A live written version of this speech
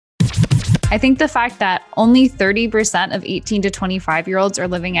I think the fact that only 30% of 18 to 25-year-olds are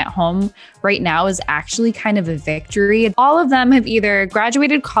living at home right now is actually kind of a victory. All of them have either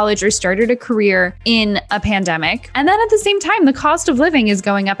graduated college or started a career in a pandemic. And then at the same time, the cost of living is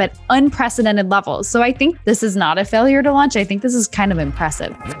going up at unprecedented levels. So I think this is not a failure to launch. I think this is kind of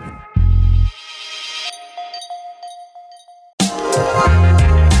impressive.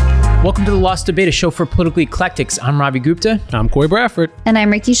 Welcome to The Lost Debate, a show for political eclectics. I'm Ravi Gupta. I'm Corey Bradford. And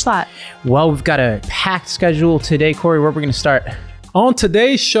I'm Ricky Schlott. Well, we've got a packed schedule today. Corey, where are we going to start? On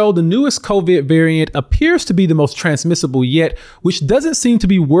today's show, the newest COVID variant appears to be the most transmissible yet, which doesn't seem to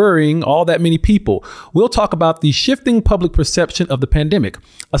be worrying all that many people. We'll talk about the shifting public perception of the pandemic.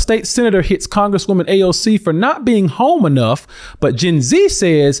 A state senator hits Congresswoman AOC for not being home enough, but Gen Z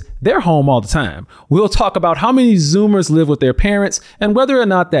says they're home all the time. We'll talk about how many Zoomers live with their parents and whether or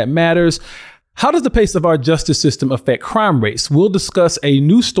not that matters. How does the pace of our justice system affect crime rates? We'll discuss a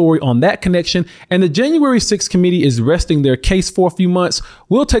new story on that connection. And the January 6th committee is resting their case for a few months.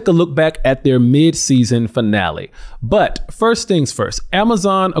 We'll take a look back at their mid-season finale. But first things first,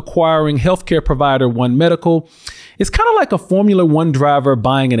 Amazon acquiring healthcare provider One Medical. It's kind of like a Formula One driver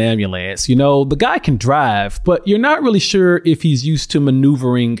buying an ambulance. You know, the guy can drive, but you're not really sure if he's used to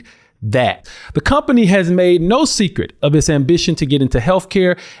maneuvering that. The company has made no secret of its ambition to get into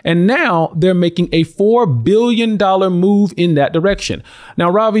healthcare, and now they're making a $4 billion move in that direction. Now,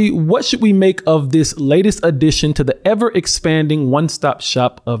 Ravi, what should we make of this latest addition to the ever-expanding one-stop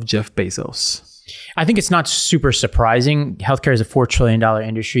shop of Jeff Bezos? I think it's not super surprising. Healthcare is a $4 trillion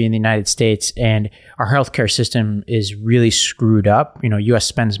industry in the United States, and our healthcare system is really screwed up. You know, U.S.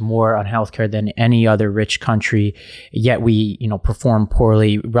 spends more on healthcare than any other rich country, yet we, perform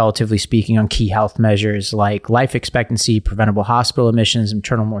poorly, relatively speaking, on key health measures like life expectancy, preventable hospital admissions,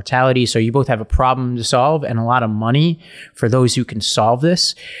 maternal mortality. So you both have a problem to solve and a lot of money for those who can solve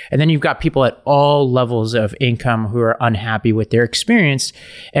this. And then you've got people at all levels of income who are unhappy with their experience.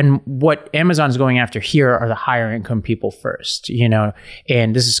 And what Amazon is going after here are the higher income people first,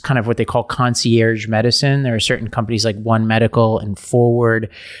 and this is kind of what they call concierge medicine. There are certain companies like One Medical and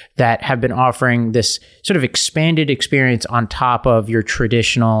Forward that have been offering this sort of expanded experience on top of your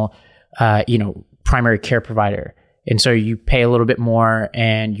traditional, primary care provider. And so you pay a little bit more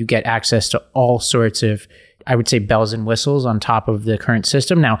and you get access to all sorts of, I would say, bells and whistles on top of the current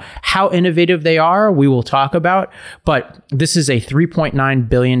system. Now, how innovative they are, we will talk about, but this is a $3.9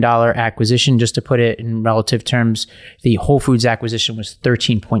 billion acquisition. Just to put it in relative terms, the Whole Foods acquisition was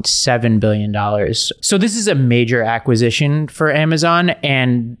 $13.7 billion. So this is a major acquisition for Amazon.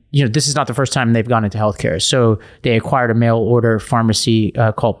 And, this is not the first time they've gone into healthcare. So they acquired a mail order pharmacy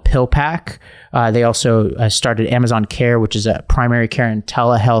called PillPack. They also started Amazon Care, which is a primary care and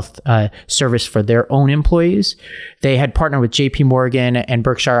telehealth service for their own employees. They had partnered with JP Morgan and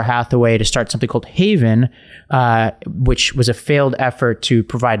Berkshire Hathaway to start something called Haven, which was a failed effort to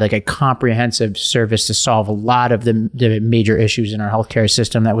provide like a comprehensive service to solve a lot of the major issues in our healthcare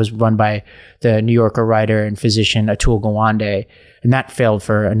system that was run by the New Yorker writer and physician Atul Gawande. And that failed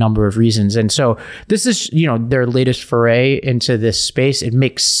for a number of reasons. And so this is, their latest foray into this space. It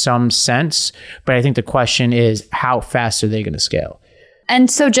makes some sense, but I think the question is, how fast are they going to scale?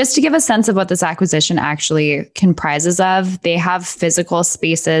 And so just to give a sense of what this acquisition actually comprises of, they have physical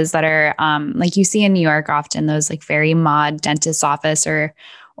spaces that are like you see in New York often, those like very mod dentist office or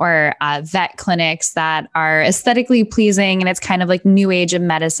vet clinics that are aesthetically pleasing. And it's kind of like new age of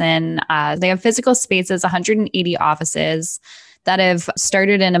medicine. They have physical spaces, 180 offices that have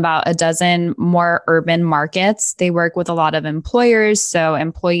started in about a dozen more urban markets. They work with a lot of employers. So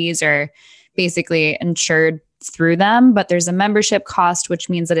employees are basically insured through them, but there's a membership cost, which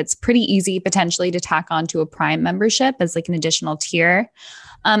means that it's pretty easy potentially to tack onto a Prime membership as like an additional tier.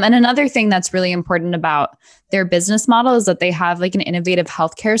 And another thing that's really important about their business model is that they have like an innovative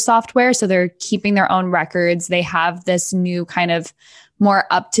healthcare software. So they're keeping their own records. They have this new kind of more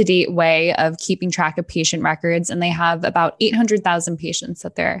up-to-date way of keeping track of patient records. And they have about 800,000 patients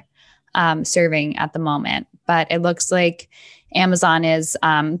that they're serving at the moment. But it looks like Amazon is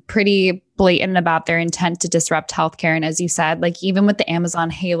pretty blatant about their intent to disrupt healthcare. And as you said, like even with the Amazon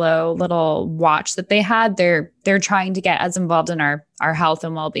Halo little watch that they had, they're trying to get as involved in our health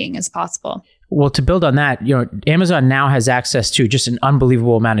and well-being as possible. Well, to build on that, Amazon now has access to just an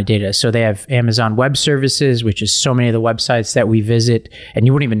unbelievable amount of data. So they have Amazon Web Services, which is so many of the websites that we visit, and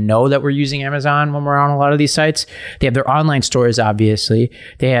you wouldn't even know that we're using Amazon when we're on a lot of these sites. They have their online stores, obviously.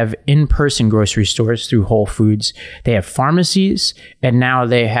 They have in-person grocery stores through Whole Foods. They have pharmacies, and now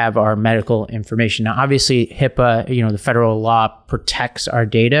they have our medical information. Now, obviously, HIPAA, the federal law protects our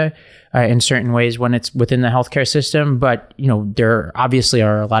data. in certain ways when it's within the healthcare system. But, there obviously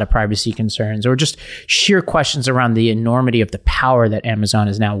are a lot of privacy concerns or just sheer questions around the enormity of the power that Amazon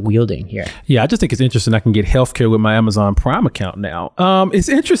is now wielding here. Yeah, I just think it's interesting. I can get healthcare with my Amazon Prime account now. It's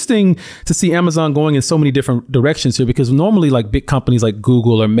interesting to see Amazon going in so many different directions here, because normally like big companies like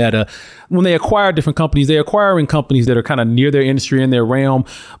Google or Meta, when they acquire different companies, they're acquiring companies that are kind of near their industry and their realm.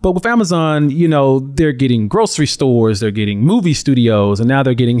 But with Amazon, they're getting grocery stores, they're getting movie studios, and now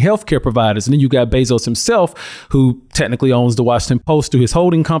they're getting healthcare providers. And then you got Bezos himself, who technically owns the Washington Post through his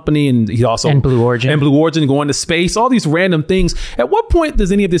holding company, and he also and Blue Origin going to space. All these random things. At what point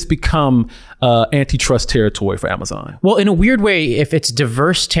does any of this become antitrust territory for Amazon? Well, in a weird way, if it's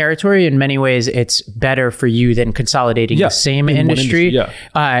diverse territory, in many ways, it's better for you than consolidating the same industry.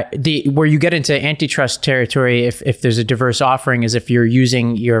 Where you get into antitrust territory, if there's a diverse offering, is if you're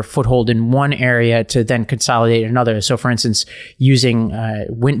using your foothold in one area to then consolidate another. So, for instance, using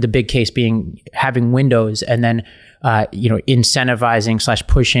the big case being having Windows and then incentivizing /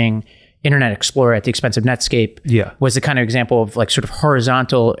 pushing Internet Explorer at the expense of Netscape was the kind of example of like sort of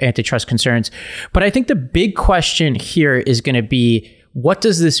horizontal antitrust concerns. But I think the big question here is going to be, what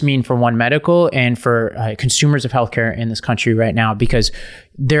does this mean for One Medical and for consumers of healthcare in this country right now? Because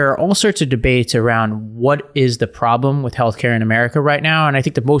there are all sorts of debates around what is the problem with healthcare in America right now. And I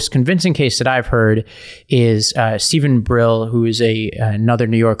think the most convincing case that I've heard is Stephen Brill, who is another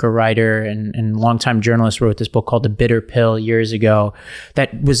New Yorker writer and longtime journalist, wrote this book called The Bitter Pill years ago.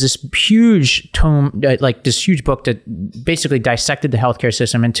 That was this huge tome, this huge book that basically dissected the healthcare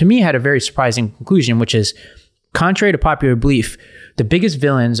system. And to me had a very surprising conclusion, which is, contrary to popular belief, the biggest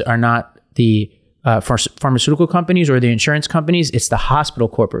villains are not the pharmaceutical companies or the insurance companies, it's the hospital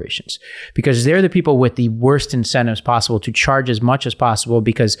corporations, because they're the people with the worst incentives possible to charge as much as possible,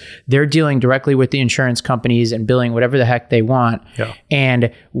 because they're dealing directly with the insurance companies and billing whatever the heck they want. Yeah.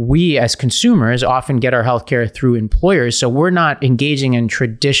 And we as consumers often get our healthcare through employers. So we're not engaging in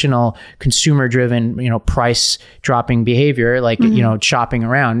traditional consumer driven, price dropping behavior, like, shopping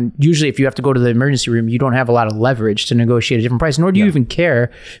around. Usually if you have to go to the emergency room, you don't have a lot of leverage to negotiate a different price, nor do you even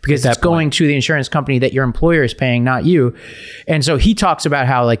care, because it's going to the insurance company that your employer is paying, not you. And so he talks about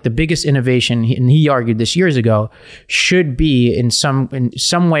how like the biggest innovation, and he argued this years ago, should be in some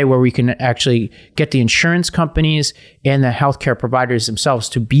way where we can actually get the insurance companies and the healthcare providers themselves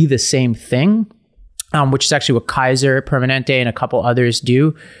to be the same thing. Which is actually what Kaiser Permanente and a couple others do.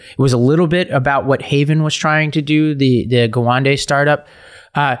 It was a little bit about what Haven was trying to do, the Gawande startup.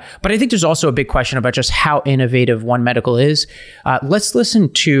 But I think there's also a big question about just how innovative One Medical is. Let's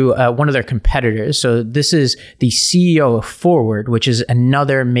listen to one of their competitors. So this is the CEO of Forward, which is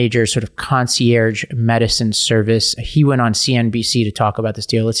another major sort of concierge medicine service. He went on CNBC to talk about this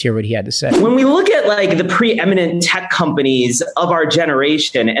deal. Let's hear what he had to say. When we look at like the preeminent tech companies of our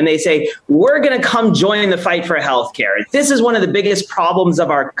generation, and they say, we're going to come join the fight for healthcare. This is one of the biggest problems of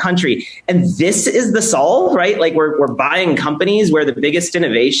our country. And this is the solve, right? Like we're buying companies where the biggest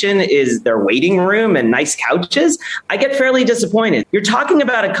innovation is their waiting room and nice couches. I get fairly disappointed. You're talking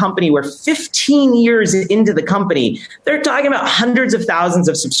about a company where 15 years into the company, they're talking about hundreds of thousands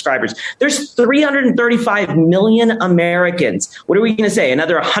of subscribers. There's 335 million Americans. What are we going to say?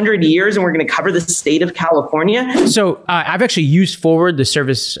 Another 100 years and we're going to cover the state of California? So I've actually used Forward, the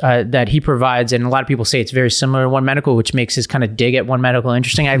service that he provides, and a lot of people say it's very similar to One Medical, which makes his kind of dig at One Medical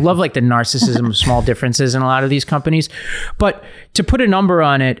interesting. I love like the narcissism of small differences in a lot of these companies. But to put a number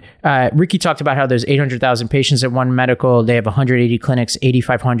on it, Ricky talked about how there's 800,000 patients at One Medical. They have 180 clinics,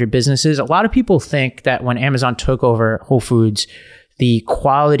 8,500 businesses. A lot of people think that when Amazon took over Whole Foods, the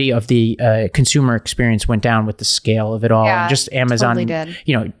quality of the consumer experience went down with the scale of it all. Yeah, and just Amazon, totally did.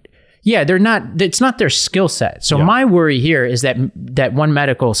 it's not their skill set. So my worry here is that One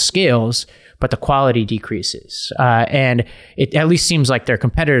Medical scales, but the quality decreases. And it at least seems like their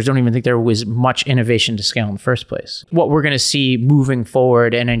competitors don't even think there was much innovation to scale in the first place. What we're going to see moving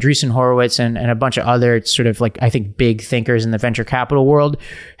forward, and Andreessen Horowitz and a bunch of other sort of like, I think, big thinkers in the venture capital world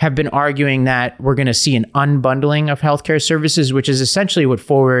have been arguing that we're going to see an unbundling of healthcare services, which is essentially what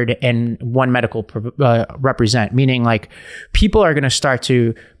Forward and One Medical represent, meaning like people are going to start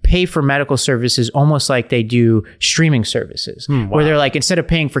to pay for medical services almost like they do streaming services, where they're like, instead of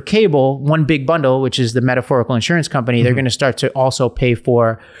paying for cable, one big bundle, which is the metaphorical insurance company, they're going to start to also pay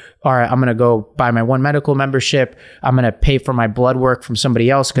for, all right, I'm going to go buy my One Medical membership. I'm going to pay for my blood work from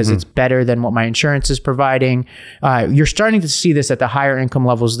somebody else because it's better than what my insurance is providing. You're starting to see this at the higher income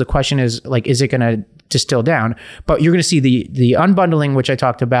levels. The question is like, is it going to distill down? But you're going to see the unbundling, which I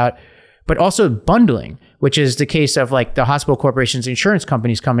talked about, but also bundling, which is the case of like the hospital corporations, insurance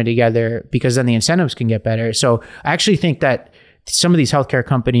companies coming together, because then the incentives can get better. So I actually think that some of these healthcare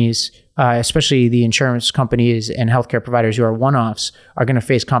companies, especially the insurance companies and healthcare providers who are one-offs, are going to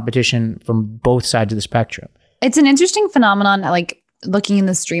face competition from both sides of the spectrum. It's an interesting phenomenon, like looking in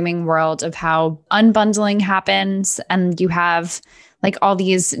the streaming world, of how unbundling happens and you have like all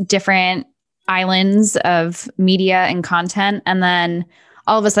these different islands of media and content, and then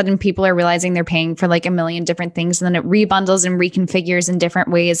all of a sudden people are realizing they're paying for like a million different things, and then it rebundles and reconfigures in different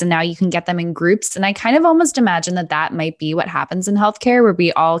ways, and now you can get them in groups. And I kind of almost imagine that that might be what happens in healthcare, where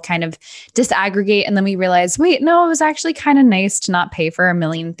we all kind of disaggregate and then we realize, wait, no, it was actually kind of nice to not pay for a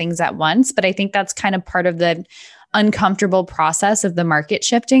million things at once. But I think that's kind of part of the uncomfortable process of the market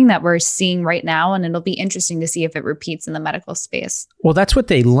shifting that we're seeing right now. And it'll be interesting to see if it repeats in the medical space. Well, that's what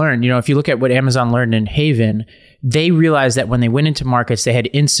they learned. If you look at what Amazon learned in Haven, they realized that when they went into markets, they had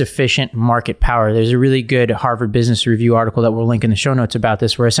insufficient market power. There's a really good Harvard Business Review article that we'll link in the show notes about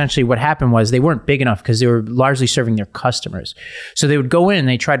this, where essentially what happened was they weren't big enough because they were largely serving their customers. So they would go in and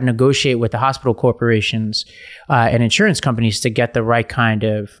they tried to negotiate with the hospital corporations and insurance companies to get the right kind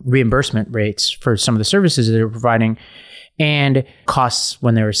of reimbursement rates for some of the services that they were providing, and costs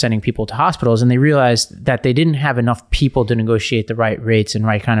when they were sending people to hospitals. And they realized that they didn't have enough people to negotiate the right rates and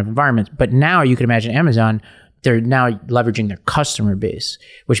right kind of environment. But now you can imagine Amazon, they're now leveraging their customer base,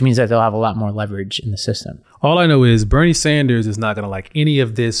 which means that they'll have a lot more leverage in the system. All I know is Bernie Sanders is not going to like any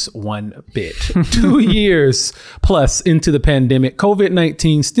of this one bit. 2 years plus into the pandemic,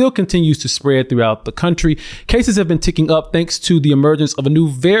 COVID-19 still continues to spread throughout the country. Cases have been ticking up thanks to the emergence of a new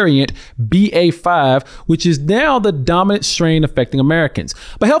variant, BA.5, which is now the dominant strain affecting Americans.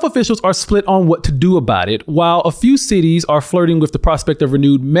 But health officials are split on what to do about it. While a few cities are flirting with the prospect of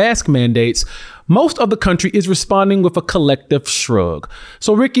renewed mask mandates, most of the country is responding with a collective shrug.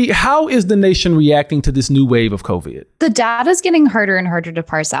 So, Ricky, how is the nation reacting to this new wave of COVID? The data is getting harder and harder to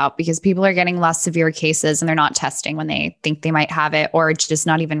parse out because people are getting less severe cases and they're not testing when they think they might have it, or just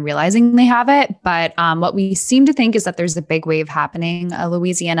not even realizing they have it. But what we seem to think is that there's a big wave happening. A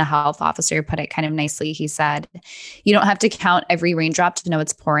Louisiana health officer put it kind of nicely. He said, you don't have to count every raindrop to know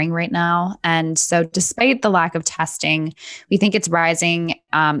it's pouring right now. And so despite the lack of testing, we think it's rising.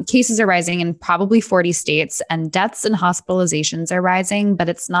 Cases are rising in probably 40 states, and deaths and hospitalizations are rising, but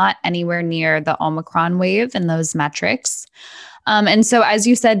it's not anywhere near the Omicron wave in those metrics. And so, as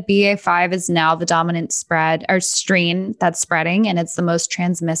you said, BA.5 is now the dominant spread or strain that's spreading, and it's the most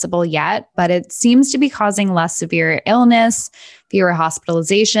transmissible yet, but it seems to be causing less severe illness, fewer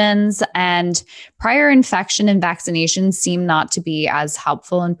hospitalizations, and prior infection and vaccinations seem not to be as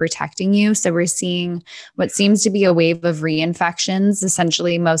helpful in protecting you. So we're seeing what seems to be a wave of reinfections.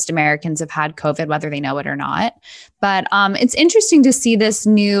 Essentially, most Americans have had COVID, whether they know it or not. But it's interesting to see this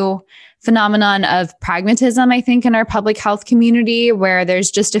new phenomenon of pragmatism, I think, in our public health community, where there's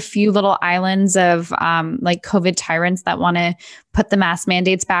just a few little islands of like COVID tyrants that want to put the mask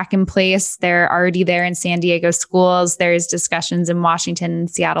mandates back in place. They're already there in San Diego schools. There's discussions in Washington and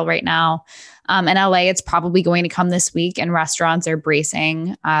Seattle right now. In LA, it's probably going to come this week, and restaurants are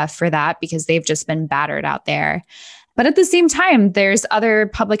bracing for that because they've just been battered out there. But at the same time, there's other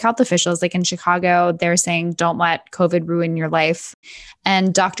public health officials, like in Chicago, they're saying, don't let COVID ruin your life.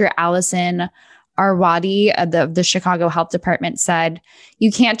 And Dr. Allison Arwady of the Chicago Health Department said,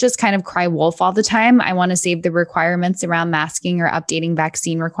 you can't just kind of cry wolf all the time. I want to save the requirements around masking or updating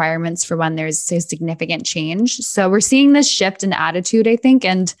vaccine requirements for when there's a significant change. So we're seeing this shift in attitude, I think.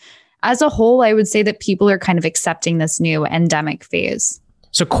 And as a whole, I would say that people are kind of accepting this new endemic phase.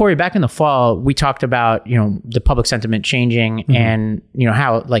 So Corey, back in the fall, we talked about, the public sentiment changing and,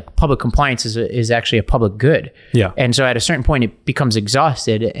 how like public compliance is actually a public good. Yeah. And so at a certain point, it becomes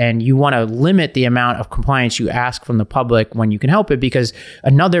exhausted, and you want to limit the amount of compliance you ask from the public when you can help it, because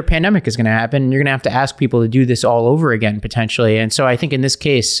another pandemic is going to happen. And you're going to have to ask people to do this all over again, potentially. And so I think in this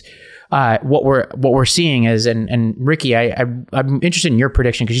case, what we're seeing is, and Ricky, I'm interested in your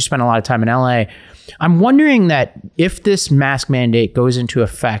prediction because you spent a lot of time in LA. I'm wondering that if this mask mandate goes into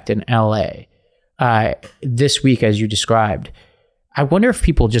effect in LA this week, as you described, I wonder if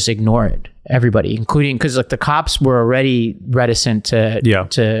people just ignore it, everybody, including, because like the cops were already reticent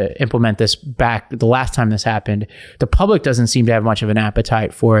to implement this back the last time this happened. The public doesn't seem to have much of an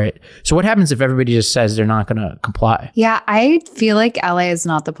appetite for it. So what happens if everybody just says they're not going to comply? Yeah, I feel like LA is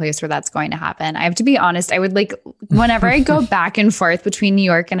not the place where that's going to happen. I have to be honest. I would whenever I go back and forth between New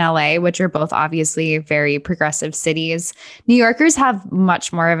York and LA, which are both obviously very progressive cities, New Yorkers have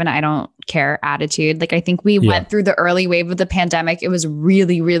much more of an I don't care attitude. Like, I think we went through the early wave of the pandemic. It was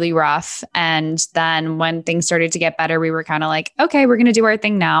really, really rough. And then when things started to get better, we were kind of like, okay, we're going to do our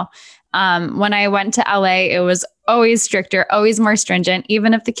thing now. When I went to LA, it was always stricter, always more stringent,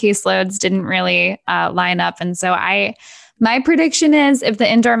 even if the caseloads didn't really line up. And so My prediction is if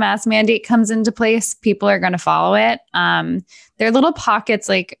the indoor mask mandate comes into place, people are going to follow it. There are little pockets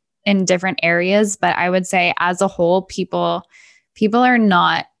like in different areas, but I would say as a whole, people are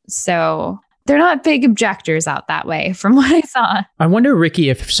not they're not big objectors out that way from what I saw. I wonder, Ricky,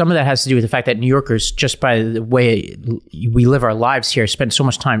 if some of that has to do with the fact that New Yorkers, just by the way we live our lives here, spend so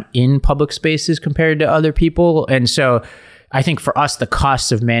much time in public spaces compared to other people. And so I think for us, the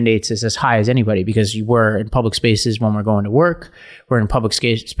cost of mandates is as high as anybody because we're in public spaces when we're going to work. We're in public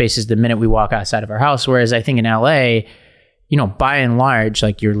spaces the minute we walk outside of our house. Whereas I think in LA, by and large,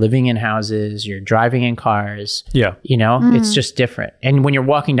 like you're living in houses, you're driving in cars. Yeah. It's just different. And when you're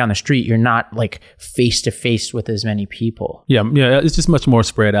walking down the street, you're not like face to face with as many people. Yeah. It's just much more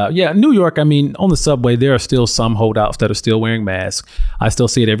spread out. Yeah. New York, I mean, on the subway, there are still some holdouts that are still wearing masks. I still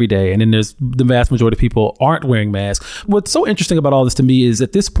see it every day. And then there's the vast majority of people aren't wearing masks. What's so interesting about all this to me is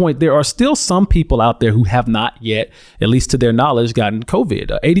at this point, there are still some people out there who have not yet, at least to their knowledge, gotten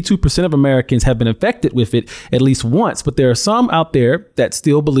COVID. 82% of Americans have been infected with it at least once, but there are some out there that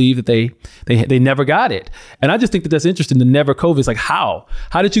still believe that they never got it. And I just think that that's interesting. The never COVID is like, how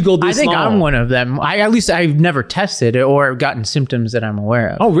did you go this long? I think I'm one of them. I've never tested or gotten symptoms that I'm aware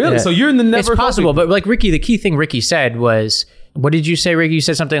of. Oh, really? Yeah. So you're in the never It's possible. COVID. But like Ricky, the key thing Ricky said was, what did you say, Ricky? You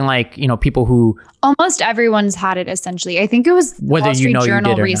said something like, people who... Almost everyone's had it, essentially. I think it was whether Wall Street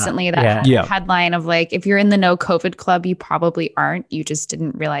Journal you recently that had a headline of like, if you're in the no COVID club, you probably aren't. You just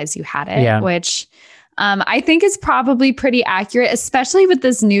didn't realize you had it, which... I think is probably pretty accurate, especially with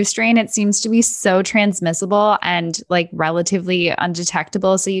this new strain. It seems to be so transmissible and like relatively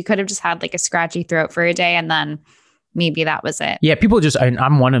undetectable. So you could have just had like a scratchy throat for a day and then maybe that was it. Yeah, people just,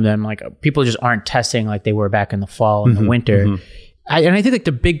 I'm one of them. Like people just aren't testing like they were back in the fall and the winter. Mm-hmm. And I think like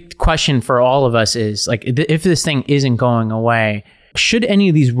the big question for all of us is like, if this thing isn't going away, should any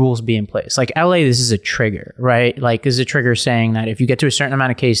of these rules be in place? Like LA, this is a trigger, right? Like this is a trigger saying that if you get to a certain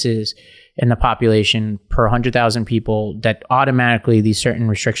amount of cases in the population per 100,000 people, that automatically these certain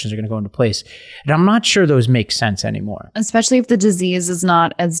restrictions are going to go into place. And I'm not sure those make sense anymore. Especially if the disease is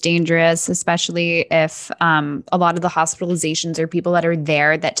not as dangerous, especially if a lot of the hospitalizations are people that are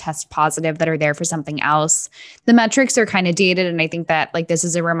there that test positive, that are there for something else. The metrics are kind of dated. And I think that like this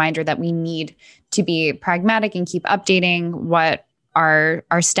is a reminder that we need to be pragmatic and keep updating what our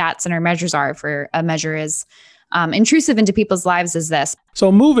stats and our measures are. For a measure is intrusive into people's lives as this. So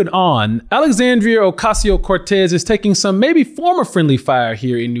moving on, Alexandria Ocasio-Cortez is taking some maybe former friendly fire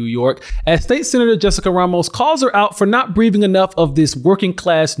here in New York as State Senator Jessica Ramos calls her out for not breathing enough of this working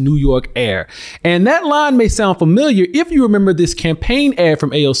class New York air. And that line may sound familiar if you remember this campaign ad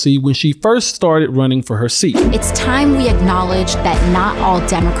from AOC when she first started running for her seat. It's time we acknowledge that not all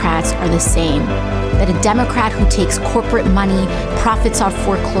Democrats are the same. That a Democrat who takes corporate money, profits off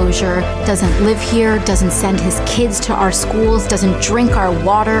foreclosure, doesn't live here, doesn't send his kids to our schools, doesn't drink our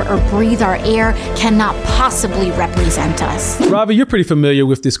water or breathe our air, cannot possibly represent us. Ravi, you're pretty familiar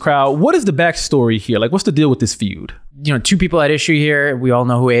with this crowd. What is the backstory here? Like, what's the deal with this feud? Two people at issue here. We all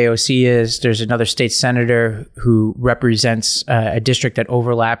know who AOC is. There's another state senator who represents a district that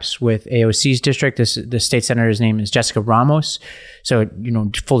overlaps with AOC's district. The state senator's name is Jessica Ramos. So,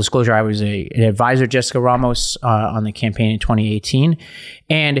 full disclosure, I was an advisor to Jessica Ramos on the campaign in 2018.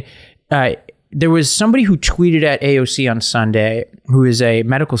 And there was somebody who tweeted at AOC on Sunday, who is a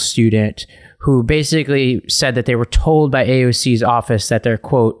medical student, who basically said that they were told by AOC's office that they're,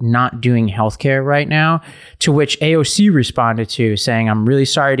 quote, not doing healthcare right now, to which AOC responded to saying, I'm really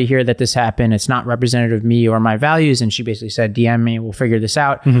sorry to hear that this happened. It's not representative of me or my values. And she basically said, DM me, we'll figure this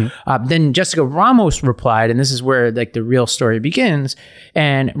out. Mm-hmm. Then Jessica Ramos replied, and this is where like the real story begins.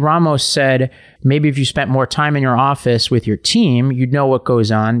 And Ramos said, maybe if you spent more time in your office with your team, you'd know what goes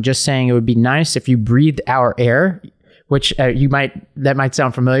on. Just saying it would be nice if you breathed our air, which that might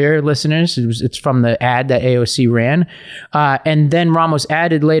sound familiar, listeners. It's from the ad that AOC ran. And then Ramos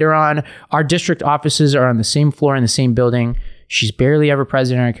added later on, our district offices are on the same floor in the same building. She's barely ever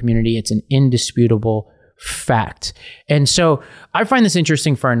present in our community. It's an indisputable fact. And so I find this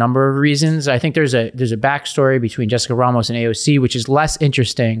interesting for a number of reasons. I think there's a backstory between Jessica Ramos and AOC, which is less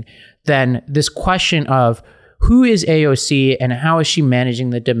interesting than this question of who is AOC and how is she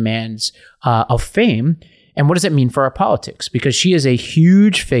managing the demands of fame? And what does it mean for our politics? Because she is a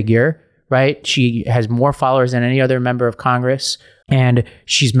huge figure, right? She has more followers than any other member of Congress. And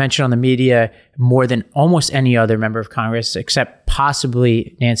she's mentioned on the media more than almost any other member of Congress, except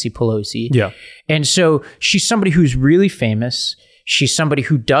possibly Nancy Pelosi. Yeah. And so she's somebody who's really famous. She's somebody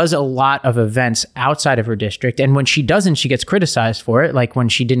who does a lot of events outside of her district. And when she doesn't, she gets criticized for it. Like when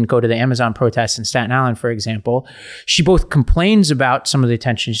she didn't go to the Amazon protests in Staten Island, for example, she both complains about some of the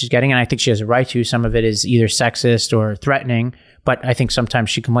attention she's getting, and I think she has a right to. Some of it is either sexist or threatening, but I think sometimes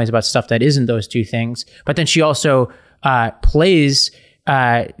she complains about stuff that isn't those two things. But then she also plays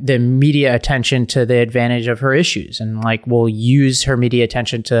the media attention to the advantage of her issues, and like will use her media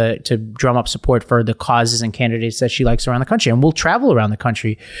attention to drum up support for the causes and candidates that she likes around the country. And will travel around the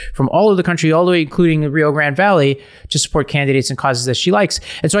country, from all over the country, all the way including the Rio Grande Valley, to support candidates and causes that she likes.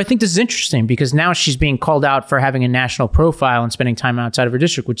 And so I think this is interesting because now she's being called out for having a national profile and spending time outside of her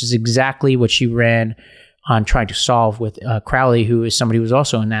district, which is exactly what she ran on trying to solve with Crowley, who is somebody who's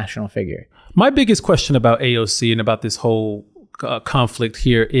also a national figure. My biggest question about AOC and about this whole conflict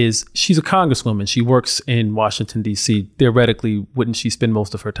here is she's a congresswoman. She works in Washington, D.C. Theoretically, wouldn't she spend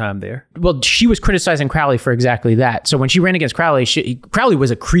most of her time there? Well, she was criticizing Crowley for exactly that. So when she ran against Crowley, Crowley was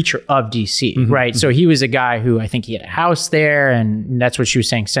a creature of D.C., right? So he was a guy who I think he had a house there, and that's what she was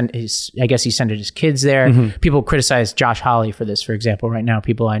saying. I guess he sent his kids there. People criticize Josh Hawley for this, for example, right now,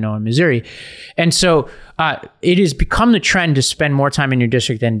 people I know in Missouri. And so it has become the trend to spend more time in your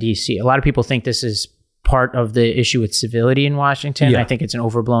district than D.C. A lot of people think this is part of the issue with civility in Washington. I think it's an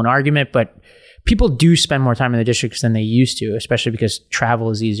overblown argument, but people do spend more time in the districts than they used to, especially because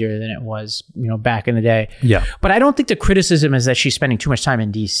travel is easier than it was, back in the day. But I don't think the criticism is that she's spending too much time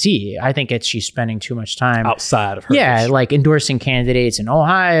in DC. I think she's spending too much time outside of her district. Like endorsing candidates in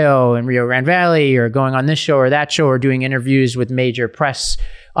Ohio and Rio Grande Valley, or going on this show or that show, or doing interviews with major press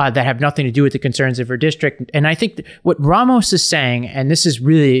that have nothing to do with the concerns of her district. And I think what Ramos is saying, and this is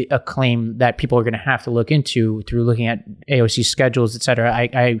really a claim that people are going to have to look into through looking at AOC schedules, et cetera.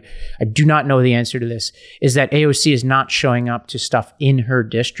 I do not know the answer to this, is that AOC is not showing up to stuff in her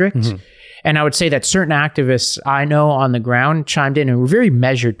district. And I would say that certain activists I know on the ground chimed in, and were very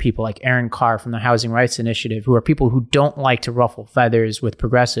measured people like Aaron Carr from the Housing Rights Initiative, who are people who don't like to ruffle feathers with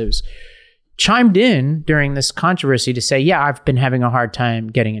progressives, chimed in during this controversy to say, yeah, I've been having a hard time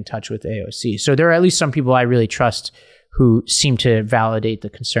getting in touch with AOC. So there are at least some people I really trust who seem to validate the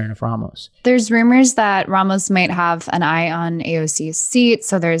concern of Ramos. There's rumors that Ramos might have an eye on AOC's seat.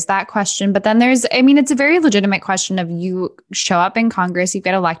 So there's that question. But then it's a very legitimate question of, you show up in Congress, you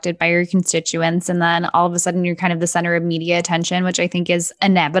get elected by your constituents, and then all of a sudden you're kind of the center of media attention, which I think is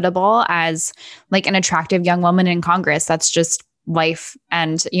inevitable as like an attractive young woman in Congress. That's just life.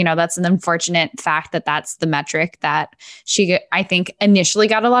 And, that's an unfortunate fact that that's the metric that she, I think, initially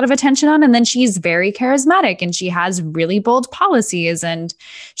got a lot of attention on. And then she's very charismatic and she has really bold policies. And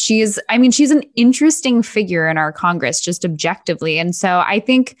she's an interesting figure in our Congress, just objectively. And so I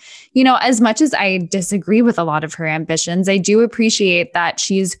think, as much as I disagree with a lot of her ambitions, I do appreciate that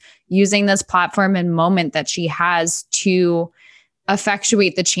she's using this platform and moment that she has to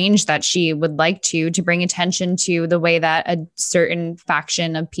effectuate the change that she would like to bring attention to the way that a certain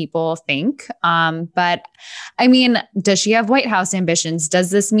faction of people think. But does she have White House ambitions?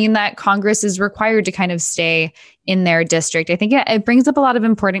 Does this mean that Congress is required to kind of stay in their district? I think it brings up a lot of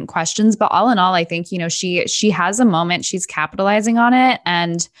important questions, but all in all, I think, she has a moment, she's capitalizing on it.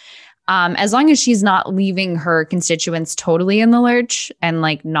 And as long as she's not leaving her constituents totally in the lurch and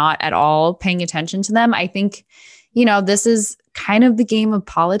like not at all paying attention to them, I think, this is kind of the game of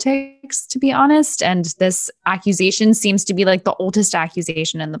politics, to be honest. And this accusation seems to be like the oldest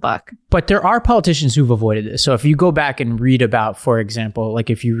accusation in the book. But there are politicians who've avoided this. So if you go back and read about, for example, like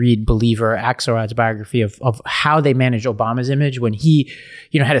if you read Believer, Axelrod's biography of how they managed Obama's image when he,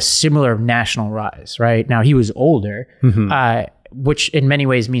 had a similar national rise, right? Now he was older, which in many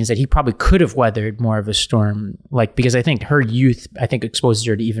ways means that he probably could have weathered more of a storm, because I think her youth, exposes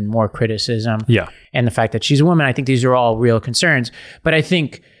her to even more criticism. And the fact that she's a woman, I think these are all real concerns. But I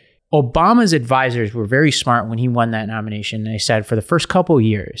think Obama's advisors were very smart when he won that nomination. They said, for the first couple of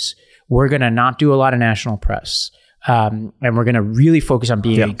years, we're going to not do a lot of national press. And we're going to really focus on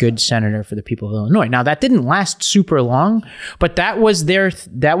being a good senator for the people of Illinois. Now, that didn't last super long, but that was their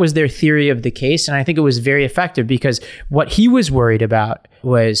theory of the case. And I think it was very effective, because what he was worried about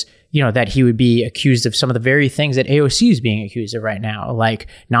was, that he would be accused of some of the very things that AOC is being accused of right now, like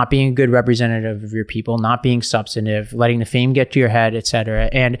not being a good representative of your people, not being substantive, letting the fame get to your head, et cetera.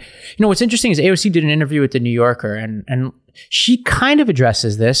 And, what's interesting is AOC did an interview with The New Yorker, and she kind of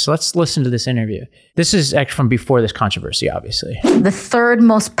addresses this. So let's listen to this interview. This is actually from before this controversy, obviously. The third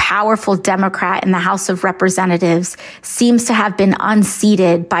most powerful Democrat in the House of Representatives seems to have been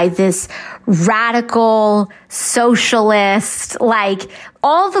unseated by this radical socialist,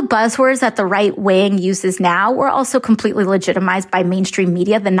 All the buzzwords that the right wing uses now were also completely legitimized by mainstream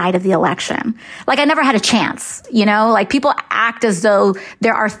media the night of the election. Like, I never had a chance, you know, like people act as though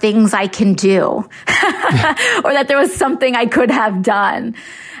there are things I can do or that there was something I could have done.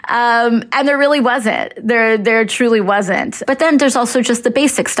 And there really wasn't. There truly wasn't. But then there's also just the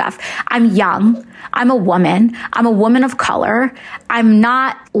basic stuff. I'm young. I'm a woman. I'm a woman of color. I'm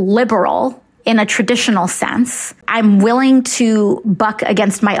not liberal in a traditional sense. I'm willing to buck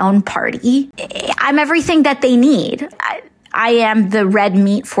against my own party. I'm everything that they need. I am the red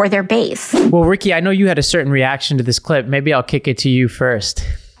meat for their base. Well, Ricky, I know you had a certain reaction to this clip. Maybe I'll kick it to you first.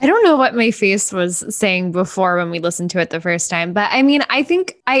 I don't know what my face was saying before when we listened to it the first time, but I mean, I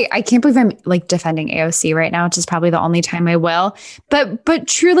think I can't believe I'm like defending AOC right now, which is probably the only time I will. But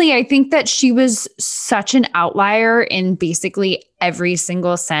truly, I think that she was such an outlier in basically every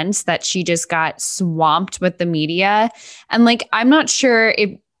single sense that she just got swamped with the media. And like, I'm not sure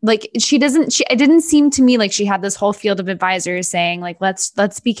if like it didn't seem to me like she had this whole field of advisors saying like,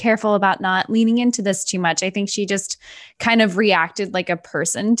 let's be careful about not leaning into this too much. I think she just kind of reacted like a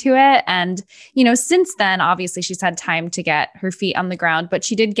person to it. And, you know, since then, obviously she's had time to get her feet on the ground, but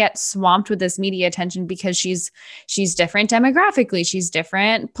she did get swamped with this media attention because she's different demographically, she's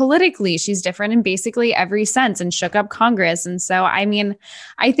different politically, she's different in basically every sense, and shook up Congress. And so, I mean,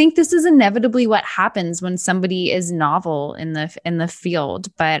 I think this is inevitably what happens when somebody is novel in the field.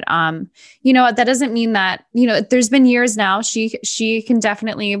 But you know, that doesn't mean that, you know, there's been years now, she can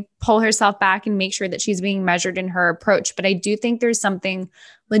definitely pull herself back and make sure that she's being measured in her approach. But I do think there's something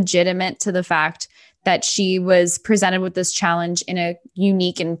legitimate to the fact that she was presented with this challenge in a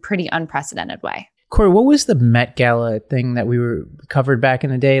unique and pretty unprecedented way. Corey, what was the Met Gala thing that we were covered back in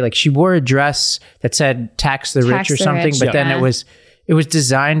the day? Like, she wore a dress that said tax the rich or something, but then it was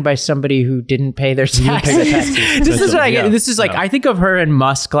designed by somebody who didn't pay their taxes. This is what I get. This is like, I think of her and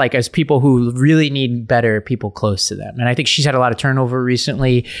Musk like as people who really need better people close to them. And I think she's had a lot of turnover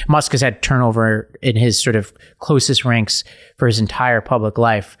recently. Musk has had turnover in his sort of closest ranks for his entire public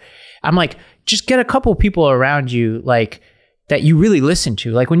life. I'm like, just get a couple people around you like that you really listen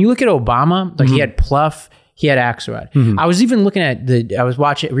to. Like when you look at Obama, like he had Pluff, he had Axelrod. I was even looking at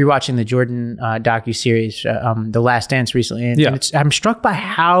rewatching the Jordan docuseries, The Last Dance recently. And I'm struck by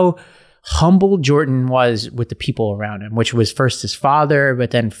how humble Jordan was with the people around him, which was first his father, but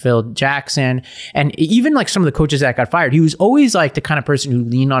then Phil Jackson. And even like some of the coaches that got fired, he was always like the kind of person who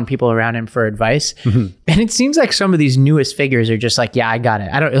leaned on people around him for advice. And it seems like some of these newest figures are just like, yeah, I got it.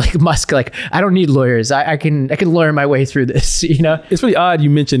 I don't like Musk. Like, I don't need lawyers. I can lawyer my way through this, you know? It's really odd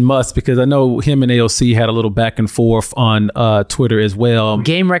you mentioned Musk because I know him and AOC had a little back and forth on Twitter as well.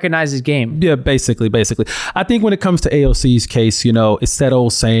 Game recognizes game. Yeah, basically. I think when it comes to AOC's case, you know, it's that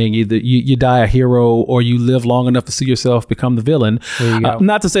old saying, either you die a hero or you live long enough to see yourself become the villain. There you go.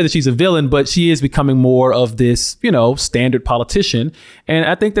 Not to say that she's a villain, but she is becoming more of this, you know, standard politician. And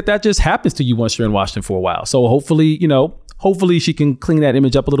I think that just happens to you once you're in Washington for a while. So hopefully she can clean that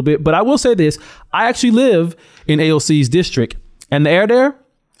image up a little bit. But I will say this, I actually live in AOC's district and the air there,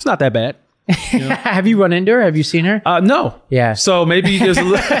 it's not that bad. You know? Have you run into her? Have you seen her? No. Yeah. So maybe there's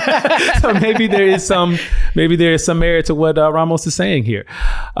maybe there is some merit to what Ramos is saying here.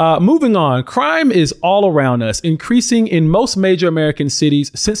 Moving on, crime is all around us, increasing in most major American cities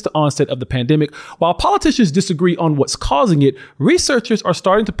since the onset of the pandemic. While politicians disagree on what's causing it, researchers are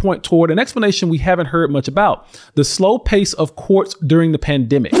starting to point toward an explanation we haven't heard much about: the slow pace of courts during the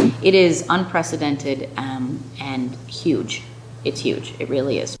pandemic. It is unprecedented and huge. It's huge. It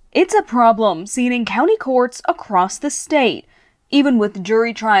really is. It's a problem seen in county courts across the state. Even with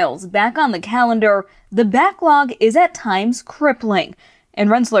jury trials back on the calendar, the backlog is at times crippling. In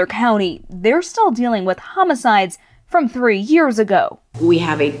Rensselaer County, they're still dealing with homicides from 3 years ago. We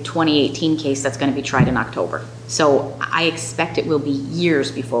have a 2018 case that's going to be tried in October. So I expect it will be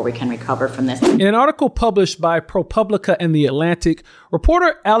years before we can recover from this. In an article published by ProPublica and The Atlantic,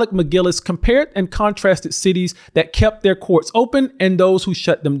 reporter Alec McGillis compared and contrasted cities that kept their courts open and those who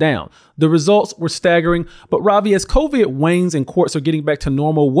shut them down. The results were staggering. But Ravi, as COVID wanes and courts are getting back to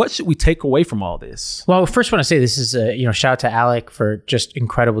normal, what should we take away from all this? Well, first I want to say this is shout out to Alec for just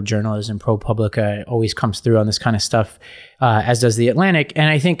incredible journalism. ProPublica always comes through on this kind of stuff, as does The Atlantic. And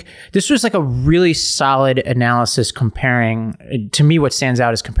I think this was like a really solid analysis comparing, to me, what stands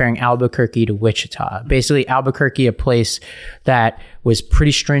out is comparing Albuquerque to Wichita. Basically, Albuquerque, a place that was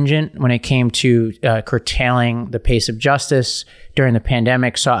pretty stringent when it came to curtailing the pace of justice during the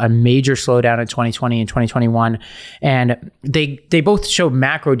pandemic, saw a major slowdown in 2020 and 2021. And they both showed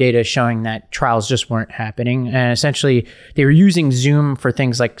macro data showing that trials just weren't happening. And essentially, they were using Zoom for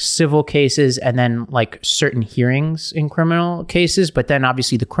things like civil cases and then like certain hearings in criminal cases. But then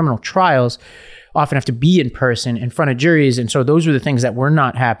obviously the criminal trials often have to be in person in front of juries. And so those were the things that were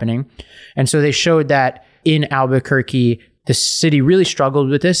not happening. And so they showed that in Albuquerque, the city really struggled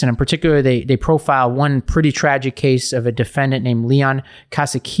with this. And in particular, they profile one pretty tragic case of a defendant named Leon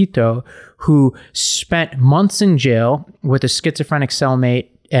Casaquito, who spent months in jail with a schizophrenic cellmate.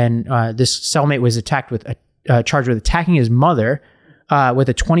 And this cellmate was charged with attacking his mother with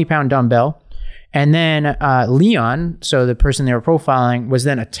a 20-pound dumbbell. And then Leon, so the person they were profiling, was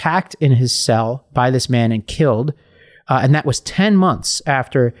then attacked in his cell by this man and killed. And that was 10 months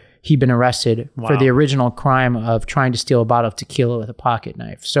after he'd been arrested for the original crime of trying to steal a bottle of tequila with a pocket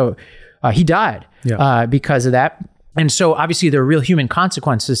knife. So he died because of that. And so obviously there are real human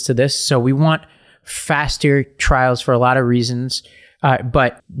consequences to this. So we want faster trials for a lot of reasons.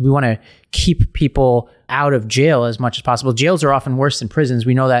 But we want to keep people out of jail as much as possible. Jails are often worse than prisons.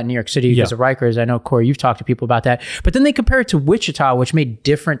 We know that in New York City because of Rikers. I know, Corey, you've talked to people about that. But then they compare it to Wichita, which made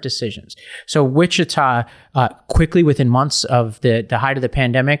different decisions. So Wichita, quickly within months of the height of the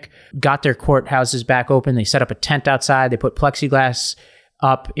pandemic, got their courthouses back open. They set up a tent outside. They put plexiglass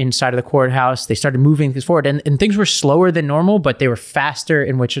up inside of the courthouse. They started moving things forward, and things were slower than normal, but they were faster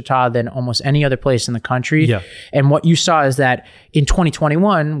in Wichita than almost any other place in the country. Yeah. And what you saw is that in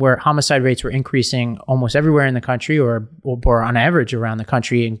 2021, where homicide rates were increasing almost everywhere in the country, or on average around the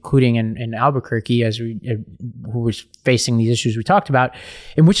country, including in Albuquerque, who was facing these issues we talked about,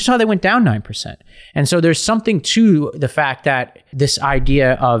 in Wichita, they went down 9%. And so there's something to the fact that this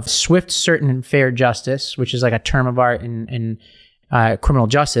idea of swift, certain, and fair justice, which is like a term of art in criminal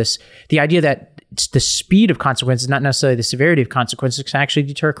justice, the idea that the speed of consequences, not necessarily the severity of consequences, can actually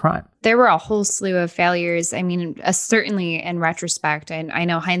deter crime. There were a whole slew of failures. I mean, certainly in retrospect, and I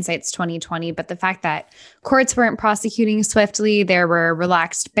know hindsight's 2020, but the fact that courts weren't prosecuting swiftly, there were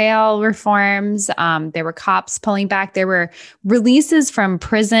relaxed bail reforms, there were cops pulling back, there were releases from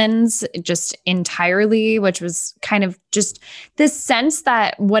prisons just entirely, which was kind of just this sense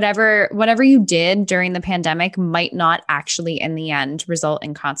that whatever you did during the pandemic might not actually in the end result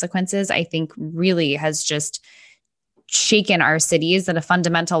in consequences, I think really has just shaken our cities at a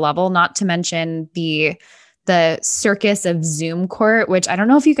fundamental level, not to mention the circus of Zoom court, which I don't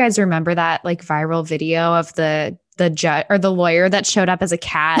know if you guys remember that like viral video of the judge or the lawyer that showed up as a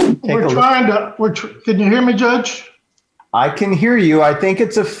cat. Can you hear me, Judge? I can hear you. I think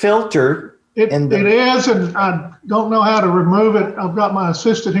it's a filter. It is, and I don't know how to remove it. I've got my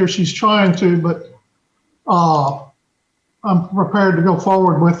assistant here. She's trying to, but I'm prepared to go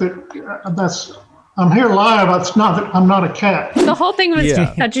forward with it. I'm here live. I'm not a cat. The whole thing was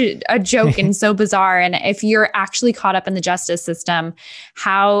such a joke and so bizarre. And if you're actually caught up in the justice system,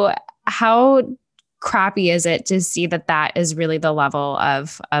 how crappy is it to see that is really the level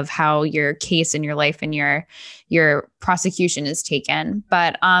of how your case and your life and your prosecution is taken.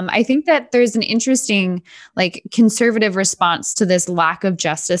 But I think that there's an interesting like conservative response to this lack of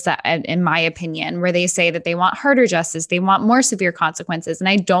justice, in my opinion, where they say that they want harder justice, they want more severe consequences. And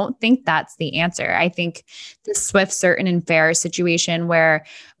I don't think that's the answer. I think the swift, certain, and fair situation where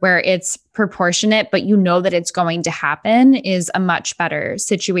it's proportionate, but you know that it's going to happen is a much better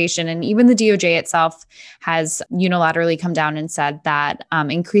situation. And even the DOJ itself has unilaterally come down and said that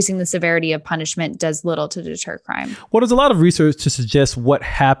increasing the severity of punishment does little to deter crime. Well, there's a lot of research to suggest what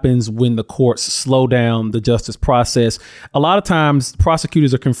happens when the courts slow down the justice process. A lot of times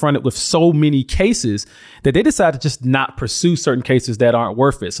prosecutors are confronted with so many cases that they decide to just not pursue certain cases that aren't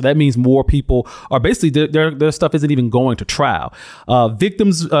worth it. So that means more people are basically, their stuff isn't even going to trial.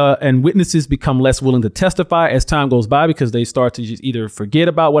 Victims and witnesses become less willing to testify as time goes by because they start to just either forget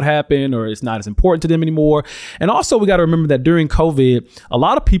about what happened or it's not as important to them anymore. And also we got to remember that during COVID, a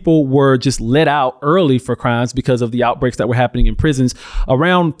lot of people were just let out early for crimes because of the outbreaks that were happening in prisons.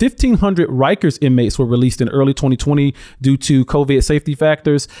 Around 1,500 Rikers inmates were released in early 2020 due to COVID safety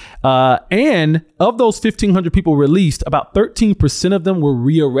factors. And of those 1,500 people released, about 13% of them were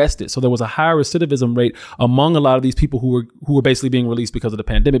rearrested. So there was a higher recidivism rate among a lot of these people who were basically being released because of the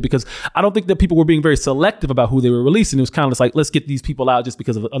pandemic, because I don't think that people were being very selective about who they were releasing. It was kind of just like, let's get these people out just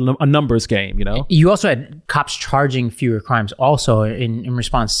because of a numbers game, you know? You also had cops charging fewer crimes also in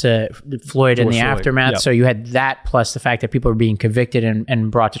response to Floyd and the aftermath. Yep. So you had that plus the fact that people are being convicted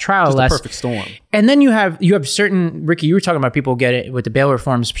and brought to trial Just less. the perfect storm. And then you have certain, Ricky, you were talking about people get it with the bail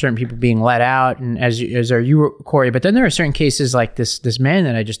reforms, certain people being let out, and as are you, Corey. But then there are certain cases like this man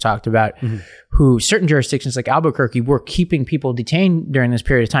that I just talked about, who certain jurisdictions like Albuquerque were keeping people detained during this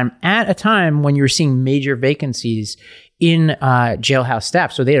period of time at a time when you were seeing major vacancies in jailhouse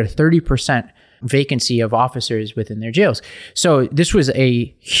staff. So they had a 30% vacancy of officers within their jails. So this was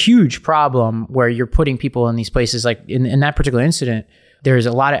a huge problem where you're putting people in these places. Like in that particular incident, there's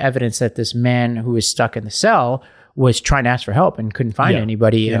a lot of evidence that this man who was stuck in the cell was trying to ask for help and couldn't find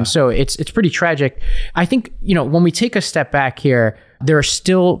anybody. And so it's pretty tragic. I think, when we take a step back here, there are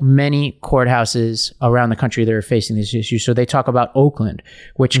still many courthouses around the country that are facing these issues. So they talk about Oakland,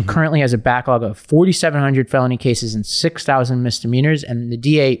 which currently has a backlog of 4,700 felony cases and 6,000 misdemeanors. And the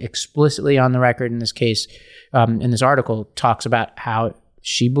DA explicitly on the record in this case, in this article, talks about how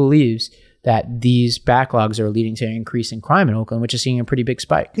she believes that these backlogs are leading to an increase in crime in Oakland, which is seeing a pretty big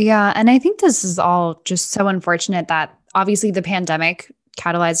spike. Yeah. And I think this is all just so unfortunate that obviously the pandemic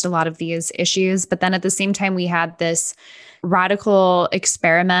catalyzed a lot of these issues. But then at the same time, we had this radical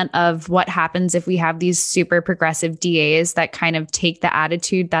experiment of what happens if we have these super progressive DAs that kind of take the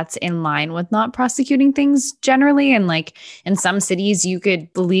attitude that's in line with not prosecuting things generally. And like in some cities, you could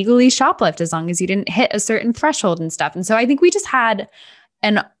legally shoplift as long as you didn't hit a certain threshold and stuff. And so I think we just had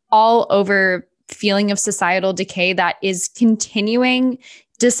an all over feeling of societal decay that is continuing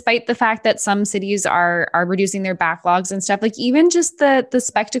despite the fact that some cities are reducing their backlogs and stuff. Like even just the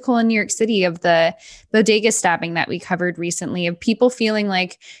spectacle in New York City of the bodega stabbing that we covered recently, of people feeling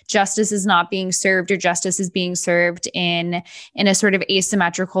like justice is not being served or justice is being served in a sort of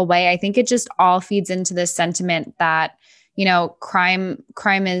asymmetrical way. I think it just all feeds into this sentiment that, crime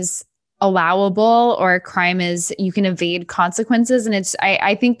is allowable, or crime is, you can evade consequences. And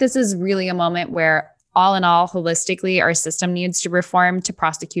I think this is really a moment where all in all, holistically, our system needs to reform to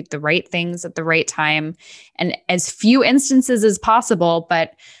prosecute the right things at the right time, and as few instances as possible,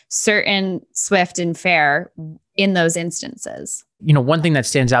 but certain, swift, and fair in those instances. One thing that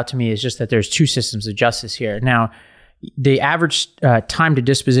stands out to me is just that there's two systems of justice here. Now, the average time to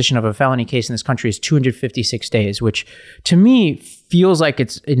disposition of a felony case in this country is 256 days, which to me feels like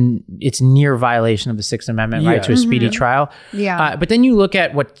it's near violation of the Sixth Amendment right to a speedy trial. Yeah. But then you look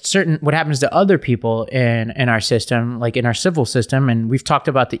at what happens to other people in our system, like in our civil system, and we've talked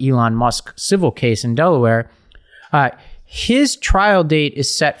about the Elon Musk civil case in Delaware. His trial date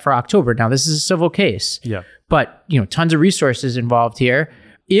is set for October. Now, this is a civil case. Yeah. But tons of resources involved here.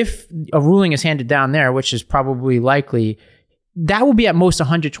 If a ruling is handed down there, which is probably likely, that will be at most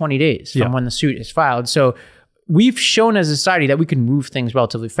 120 days from when the suit is filed. So we've shown as a society that we can move things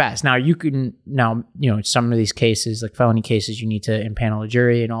relatively fast. Now, some of these cases, like felony cases, you need to impanel a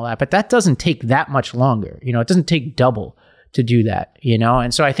jury and all that, but that doesn't take that much longer. It doesn't take double to do that,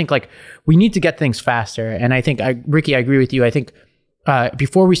 And so I think we need to get things faster. And I think, Ricky, I agree with you. I think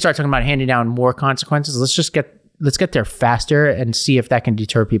before we start talking about handing down more consequences, let's get there faster and see if that can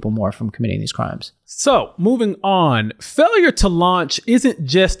deter people more from committing these crimes. So, moving on, Failure to Launch isn't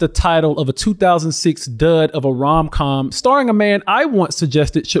just the title of a 2006 dud of a rom-com starring a man I once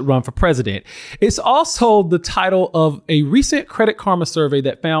suggested should run for president. It's also the title of a recent Credit Karma survey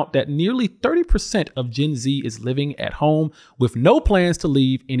that found that nearly 30% of Gen Z is living at home with no plans to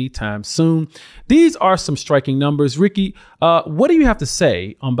leave anytime soon. These are some striking numbers. Ricky, what do you have to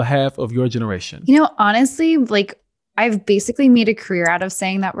say on behalf of your generation? Honestly, I've basically made a career out of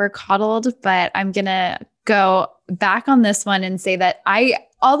saying that we're coddled, but I'm going to go back on this one and say that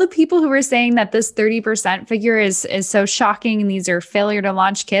all the people who are saying that this 30% figure is so shocking and these are failure to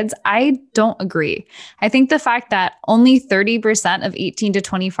launch kids, I don't agree. I think the fact that only 30% of 18 to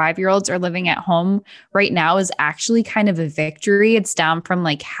 25-year-olds are living at home right now is actually kind of a victory. It's down from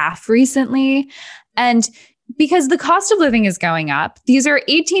half recently. And because the cost of living is going up, these are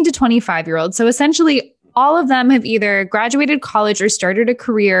 18 to 25-year-olds. So essentially, all of them have either graduated college or started a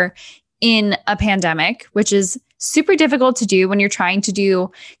career in a pandemic, which is super difficult to do when you're trying to do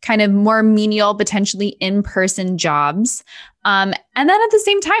kind of more menial, potentially in-person jobs. And then at the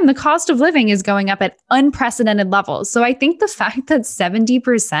same time, the cost of living is going up at unprecedented levels. So I think the fact that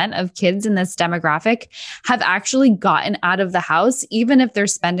 70% of kids in this demographic have actually gotten out of the house, even if they're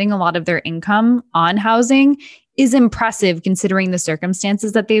spending a lot of their income on housing, is impressive considering the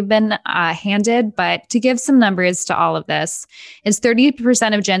circumstances that they've been handed. But to give some numbers to all of this, is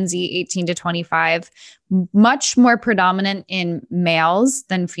 30% of Gen Z 18 to 25 much more predominant in males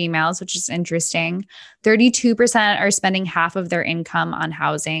than females, which is interesting. 32% are spending half of their income on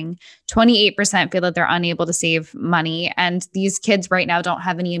housing. 28% feel that they're unable to save money. And these kids right now don't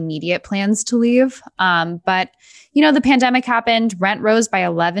have any immediate plans to leave. But the pandemic happened, rent rose by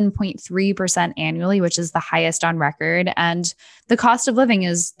 11.3% annually, which is the highest on record. And the cost of living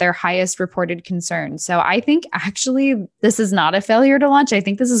is their highest reported concern. So I think actually this is not a failure to launch. I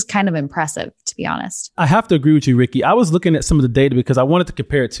think this is kind of impressive, to be honest. I have to agree with you, Ricky. I was looking at some of the data because I wanted to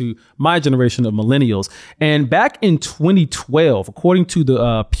compare it to my generation of millennials. And back in 2012, according to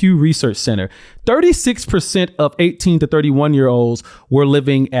the Pew Research Center, 36% of 18 to 31-year-olds were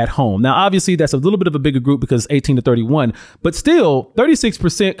living at home. Now, obviously, that's a little bit of a bigger group because 18 to 31, but still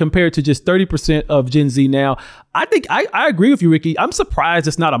 36% compared to just 30% of Gen Z now. I think I agree with you, Ricky. I'm surprised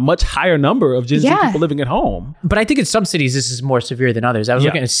it's not a much higher number of Gen Z people living at home. But I think in some cities, this is more severe than others. I was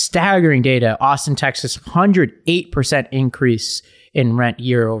looking at staggering data. Austin, Texas, 108% increase in rent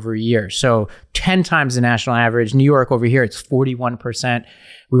year over year. So 10 times the national average. New York over here, it's 41%.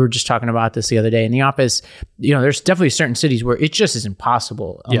 We were just talking about this the other day in the office. There's definitely certain cities where it just is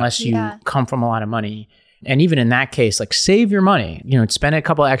impossible unless you come from a lot of money. And even in that case, like save your money, spend a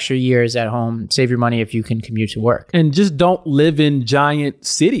couple extra years at home, save your money if you can commute to work. And just don't live in giant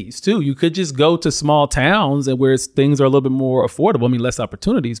cities too. You could just go to small towns and where things are a little bit more affordable. I mean, less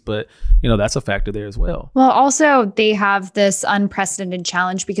opportunities, but that's a factor there as well. Well, also they have this unprecedented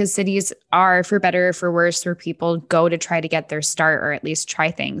challenge because cities are, for better or for worse, where people go to try to get their start or at least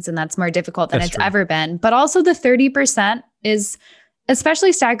try things. And that's more difficult than it's ever been. But also the 30% is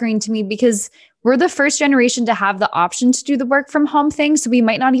especially staggering to me because we're the first generation to have the option to do the work from home thing. So we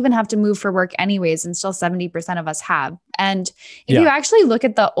might not even have to move for work anyways. And still 70% of us have. And if you actually look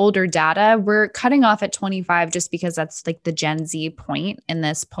at the older data, we're cutting off at 25 just because that's like the Gen Z point in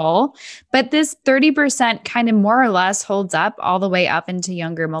this poll. But this 30% kind of more or less holds up all the way up into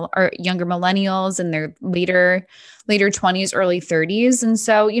younger millennials in their later 20s, early 30s. And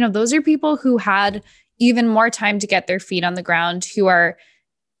so, those are people who had even more time to get their feet on the ground, who are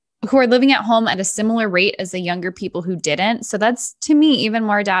living at home at a similar rate as the younger people who didn't. So that's, to me, even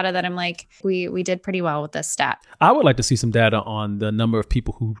more data that I'm like, we did pretty well with this stat. I would like to see some data on the number of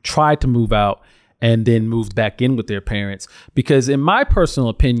people who tried to move out and then moved back in with their parents. Because in my personal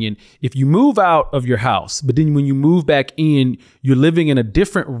opinion, if you move out of your house, but then when you move back in, you're living in a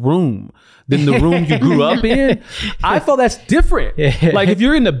different room than the room you grew up in, I feel that's different. Like if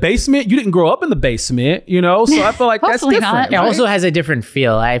you're in the basement, you didn't grow up in the basement, So I feel like that's different. Not. It also has a different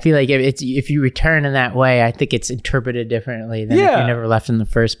feel. I feel like if you return in that way, I think it's interpreted differently than if you never left in the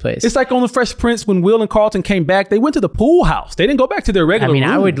first place. It's like on The Fresh Prince when Will and Carlton came back, they went to the pool house. They didn't go back to their regular room.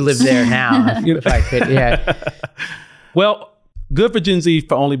 I would live there now if I could. Yeah. Well, good for Gen Z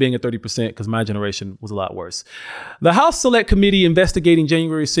for only being at 30% because my generation was a lot worse. The House Select Committee investigating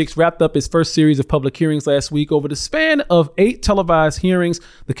January 6th wrapped up its first series of public hearings last week. Over the span of 8 televised hearings,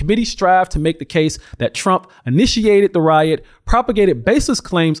 the committee strived to make the case that Trump initiated the riot, propagated baseless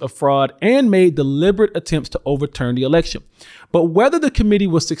claims of fraud, and made deliberate attempts to overturn the election. But whether the committee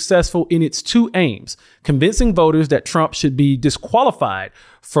was successful in its two aims, convincing voters that Trump should be disqualified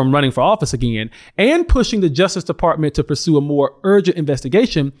from running for office again, and pushing the Justice Department to pursue a more urgent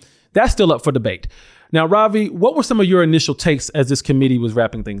investigation, that's still up for debate. Now, Ravi, what were some of your initial takes as this committee was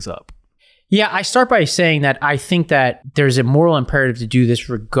wrapping things up? Yeah, I start by saying that I think that there's a moral imperative to do this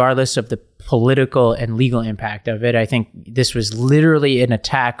regardless of the political and legal impact of it. I think this was literally an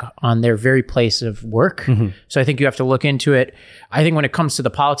attack on their very place of work. Mm-hmm. So I think you have to look into it. I think when it comes to the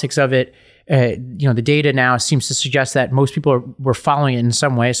politics of it, the data now seems to suggest that most people were following it in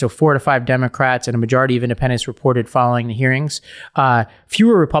some way. So 4 to 5 Democrats and a majority of independents reported following the hearings.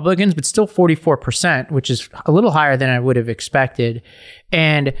 Fewer Republicans, but still 44%, which is a little higher than I would have expected.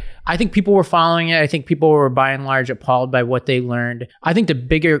 And I think people were following it. I think people were by and large appalled by what they learned. I think the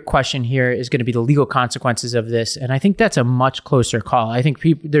bigger question here is going to be the legal consequences of this. And I think that's a much closer call. I think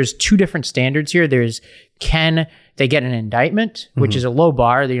there's two different standards here. There's, can they get an indictment, which is a low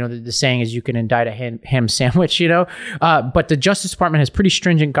bar. The saying is you can indict a ham sandwich, but the Justice Department has pretty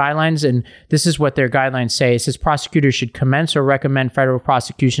stringent guidelines. And this is what their guidelines say. It says prosecutors should commence or recommend federal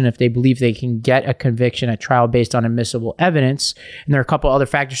prosecution if they believe they can get a conviction at trial based on admissible evidence. And there are a couple other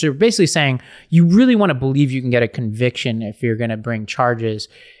factors. So they're basically saying you really want to believe you can get a conviction if you're going to bring charges.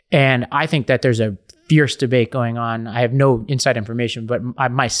 And I think that there's a fierce debate going on. I have no inside information, but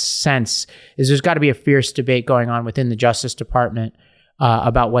my sense is there's got to be a fierce debate going on within the Justice Department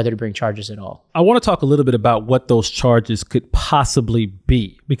about whether to bring charges at all. I want to talk a little bit about what those charges could possibly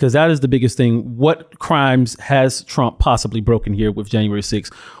be, because that is the biggest thing. What crimes has Trump possibly broken here with January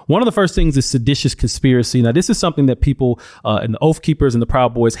 6th? One of the first things is seditious conspiracy. Now, this is something that people and the Oath Keepers and the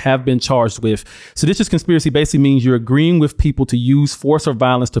Proud Boys have been charged with. Seditious conspiracy basically means you're agreeing with people to use force or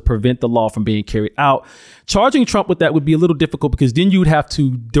violence to prevent the law from being carried out. Charging Trump with that would be a little difficult because then you would have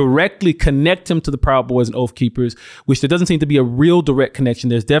to directly connect him to the Proud Boys and Oath Keepers, which there doesn't seem to be a real direct connection.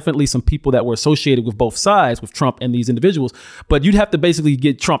 There's definitely some people that were associated with both sides, with Trump and these individuals, but you'd have to basically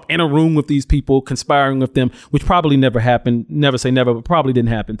get Trump in a room with these people, conspiring with them, which probably never happened. Never say never, but probably didn't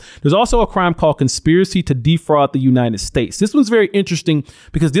happen. There's also a crime called conspiracy to defraud the United States. This one's very interesting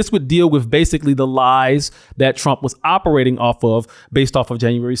because this would deal with basically the lies that Trump was operating off of based off of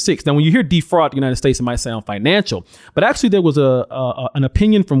January 6th. Now, when you hear defraud the United States, it might sound financial, but actually there was an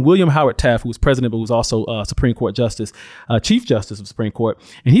opinion from William Howard Taft, who was president, but was also Supreme Court Justice, Chief Justice of the Supreme Court.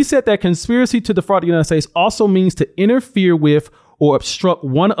 And he said that conspiracy to defraud the United States also means to interfere with or obstruct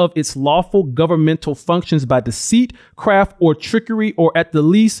one of its lawful governmental functions by deceit, craft, or trickery, or at the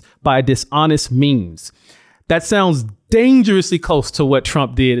least by dishonest means. That sounds dangerously close to what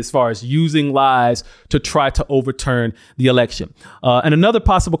Trump did as far as using lies to try to overturn the election. And another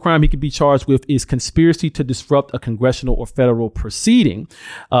possible crime he could be charged with is conspiracy to disrupt a congressional or federal proceeding.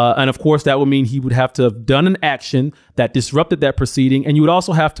 And of course, that would mean he would have to have done an action that disrupted that proceeding. And you would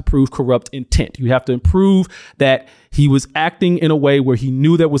also have to prove corrupt intent. You have to prove that he was acting in a way where he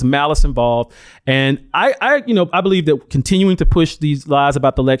knew there was malice involved. And I believe that continuing to push these lies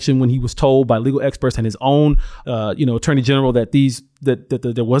about the election when he was told by legal experts and his own, attorney general that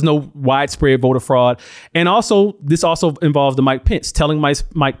there was no widespread voter fraud. And also, this also involves the Mike Pence, telling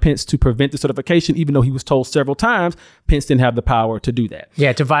Mike Pence to prevent the certification, even though he was told several times Pence didn't have the power to do that.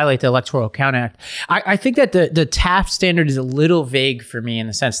 Yeah, to violate the Electoral Count Act. I think that the Taft standard is a little vague for me in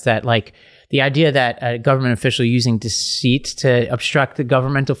the sense that, like, the idea that a government official using deceit to obstruct the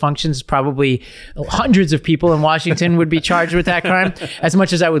governmental functions, probably hundreds of people in Washington would be charged with that crime. As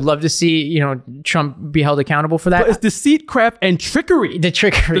much as I would love to see, Trump be held accountable for that. But it's deceit, craft, and trickery. The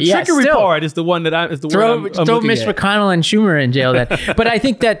trickery Part is the one that I'm throw Mitch McConnell and Schumer in jail then. But I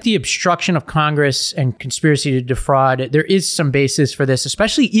think that the obstruction of Congress and conspiracy to defraud, there is some basis for this,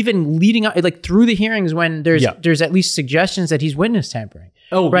 especially even leading up, like through the hearings when there's at least suggestions that he's witness tampering.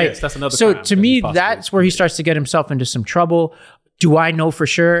 Oh, right. Yes, that's another So crime to me, that's where he starts to get himself into some trouble. Do I know for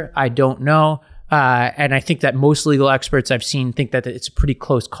sure? I don't know. And I think that most legal experts I've seen think that it's a pretty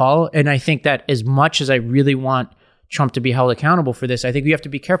close call. And I think that as much as I really want Trump to be held accountable for this, I think you have to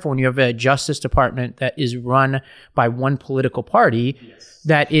be careful when you have a Justice Department that is run by one political party,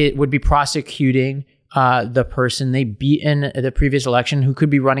 that it would be prosecuting the person they beat in the previous election who could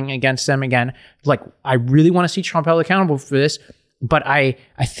be running against them again. Like, I really want to see Trump held accountable for this. But I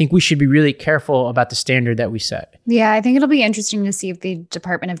think we should be really careful about the standard that we set. Yeah, I think it'll be interesting to see if the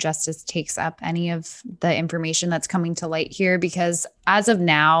Department of Justice takes up any of the information that's coming to light here, because as of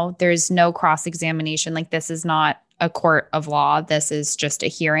now, there's no cross-examination. Like, this is not a court of law. This is just a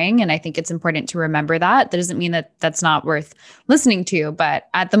hearing. And I think it's important to remember that. That doesn't mean that that's not worth listening to. But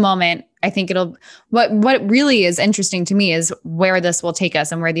at the moment, I think what really is interesting to me is where this will take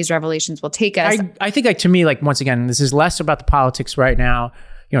us and where these revelations will take us. I think, like, to me, like, once again, this is less about the politics right now.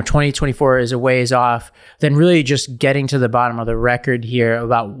 2024 is a ways off, than really just getting to the bottom of the record here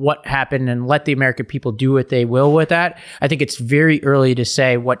about what happened and let the American people do what they will with that. I think it's very early to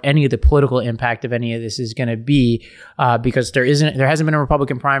say what any of the political impact of any of this is going to be, because there hasn't been a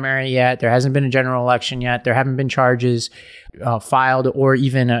Republican primary yet. There hasn't been a general election yet. There haven't been charges filed, or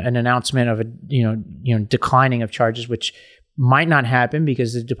even an announcement of a declining of charges, which might not happen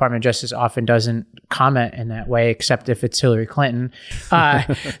because the Department of Justice often doesn't comment in that way, except if it's Hillary Clinton.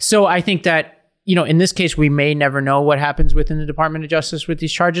 So I think that, in this case, we may never know what happens within the Department of Justice with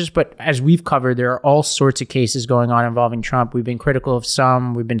these charges. But as we've covered, there are all sorts of cases going on involving Trump. We've been critical of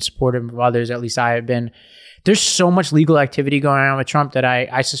some. We've been supportive of others. At least I have been. There's so much legal activity going on with Trump that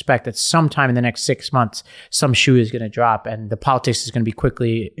I suspect that sometime in the next 6 months, some shoe is going to drop and the politics is going to be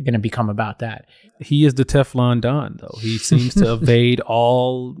quickly going to become about that. He is the Teflon Don, though. He seems to evade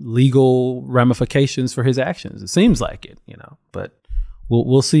all legal ramifications for his actions. It seems like it, but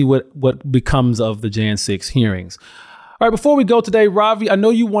we'll see what becomes of the Jan 6 hearings. All right, before we go today, Ravi, I know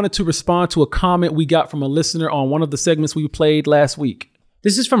you wanted to respond to a comment we got from a listener on one of the segments we played last week.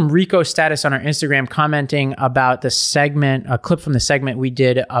 This is from Rico Status on our Instagram, commenting about the segment, a clip from the segment we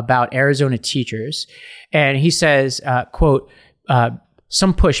did about Arizona teachers. And he says, quote,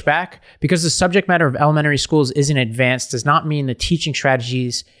 some pushback, because the subject matter of elementary schools isn't advanced does not mean the teaching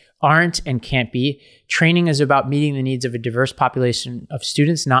strategies aren't and can't be. Training is about meeting the needs of a diverse population of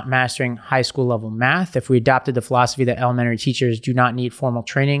students, not mastering high school level math. If we adopted the philosophy that elementary teachers do not need formal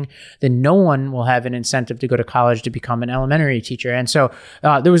training, then no one will have an incentive to go to college to become an elementary teacher. And so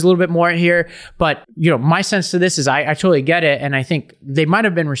there was a little bit more here, but my sense to this is I totally get it. And I think they might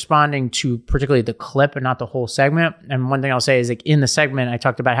have been responding to particularly the clip and not the whole segment. And one thing I'll say is, like, in the segment, I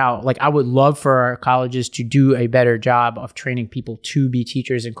talked about how, like, I would love for our colleges to do a better job of training people to be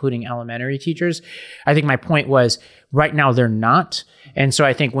teachers, including elementary teachers. I think my point was, right now they're not. And so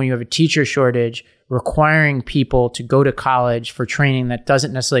I think when you have a teacher shortage, requiring people to go to college for training that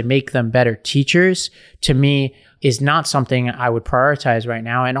doesn't necessarily make them better teachers, to me, is not something I would prioritize right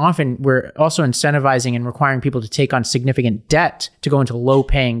now. And often we're also incentivizing and requiring people to take on significant debt to go into low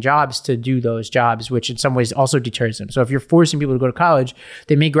paying jobs to do those jobs, which in some ways also deters them. So if you're forcing people to go to college,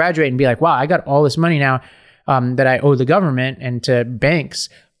 they may graduate and be like, wow, I got all this money now that I owe the government and to banks.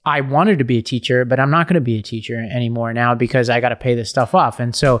 I wanted to be a teacher, but I'm not going to be a teacher anymore now because I got to pay this stuff off.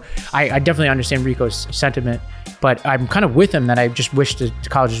 And so I definitely understand Rico's sentiment, but I'm kind of with him that I just wish the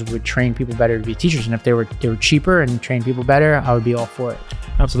colleges would train people better to be teachers. And if they were cheaper and train people better, I would be all for it.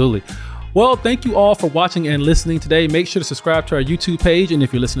 Absolutely. Well, thank you all for watching and listening today. Make sure to subscribe to our YouTube page. And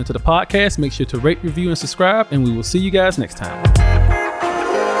if you're listening to the podcast, make sure to rate, review, and subscribe. And we will see you guys next time.